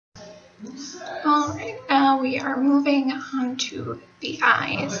Alright, now we are moving on to the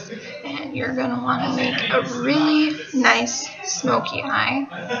eyes, and you're going to want to make a really nice smoky eye.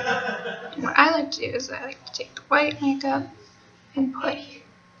 And what I like to do is I like to take the white makeup and put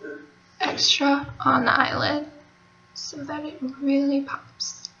extra on the eyelid so that it really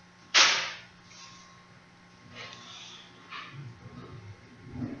pops.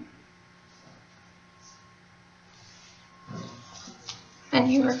 Then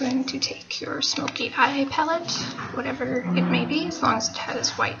you are going to take your smoky eye palette, whatever it may be, as long as it has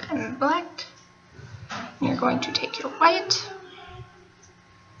white and black. And you're going to take your white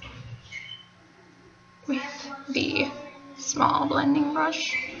with the small blending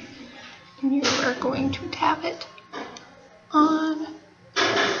brush, and you are going to tap it on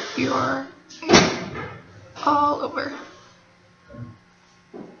your hair all over.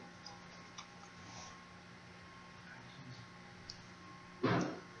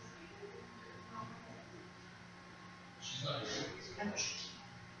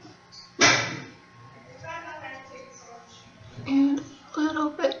 And a little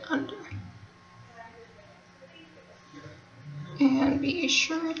bit under. And be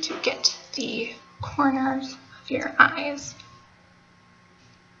sure to get the corners of your eyes.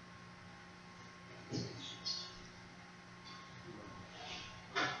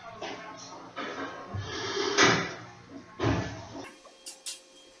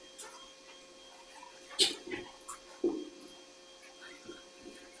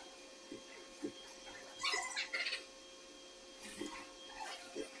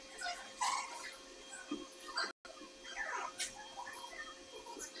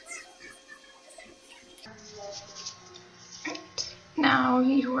 Now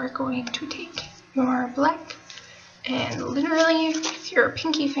you are going to take your black and literally with your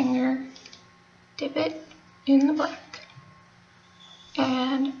pinky finger dip it in the black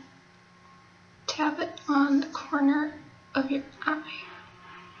and tap it on the corner of your eye.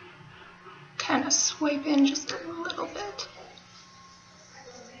 Kind of swipe in just a little bit.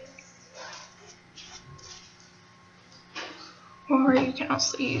 Or you can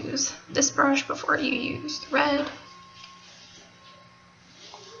also use this brush before you use the red.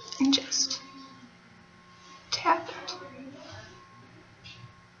 And just tap it.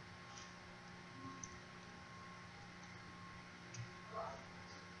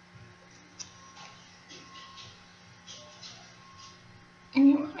 And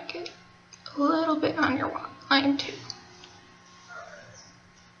you want to get a little bit on your waterline too.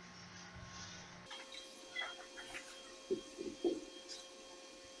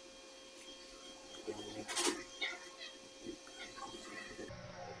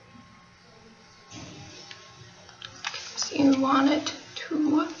 You want it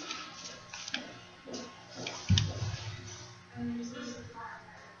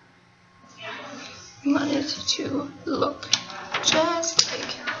to look just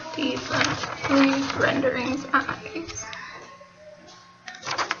like these lovely renderings eyes.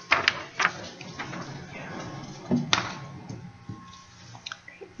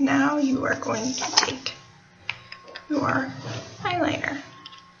 Now you are going to take your eyeliner.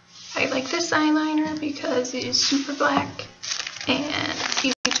 I like this eyeliner because it is super black and it's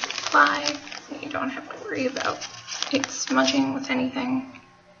easy to apply, and you don't have to worry about it smudging with anything.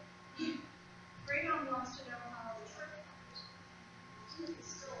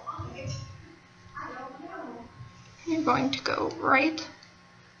 You're going to go right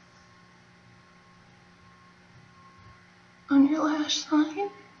on your lash line.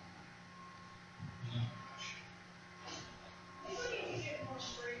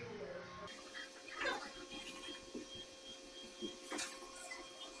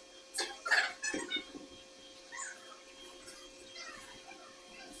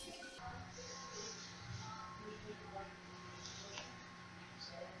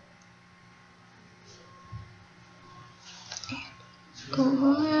 A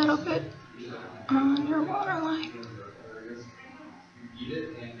little bit on your waterline.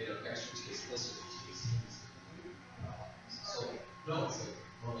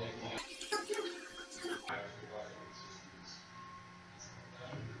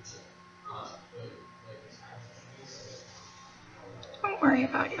 Don't worry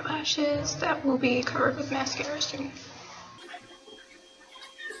about your lashes, that will be covered with mascara soon.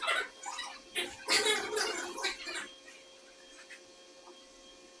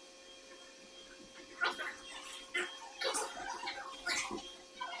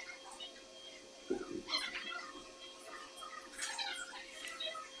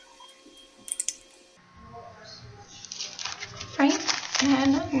 Right,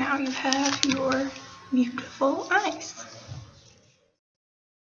 and now you have your beautiful eyes.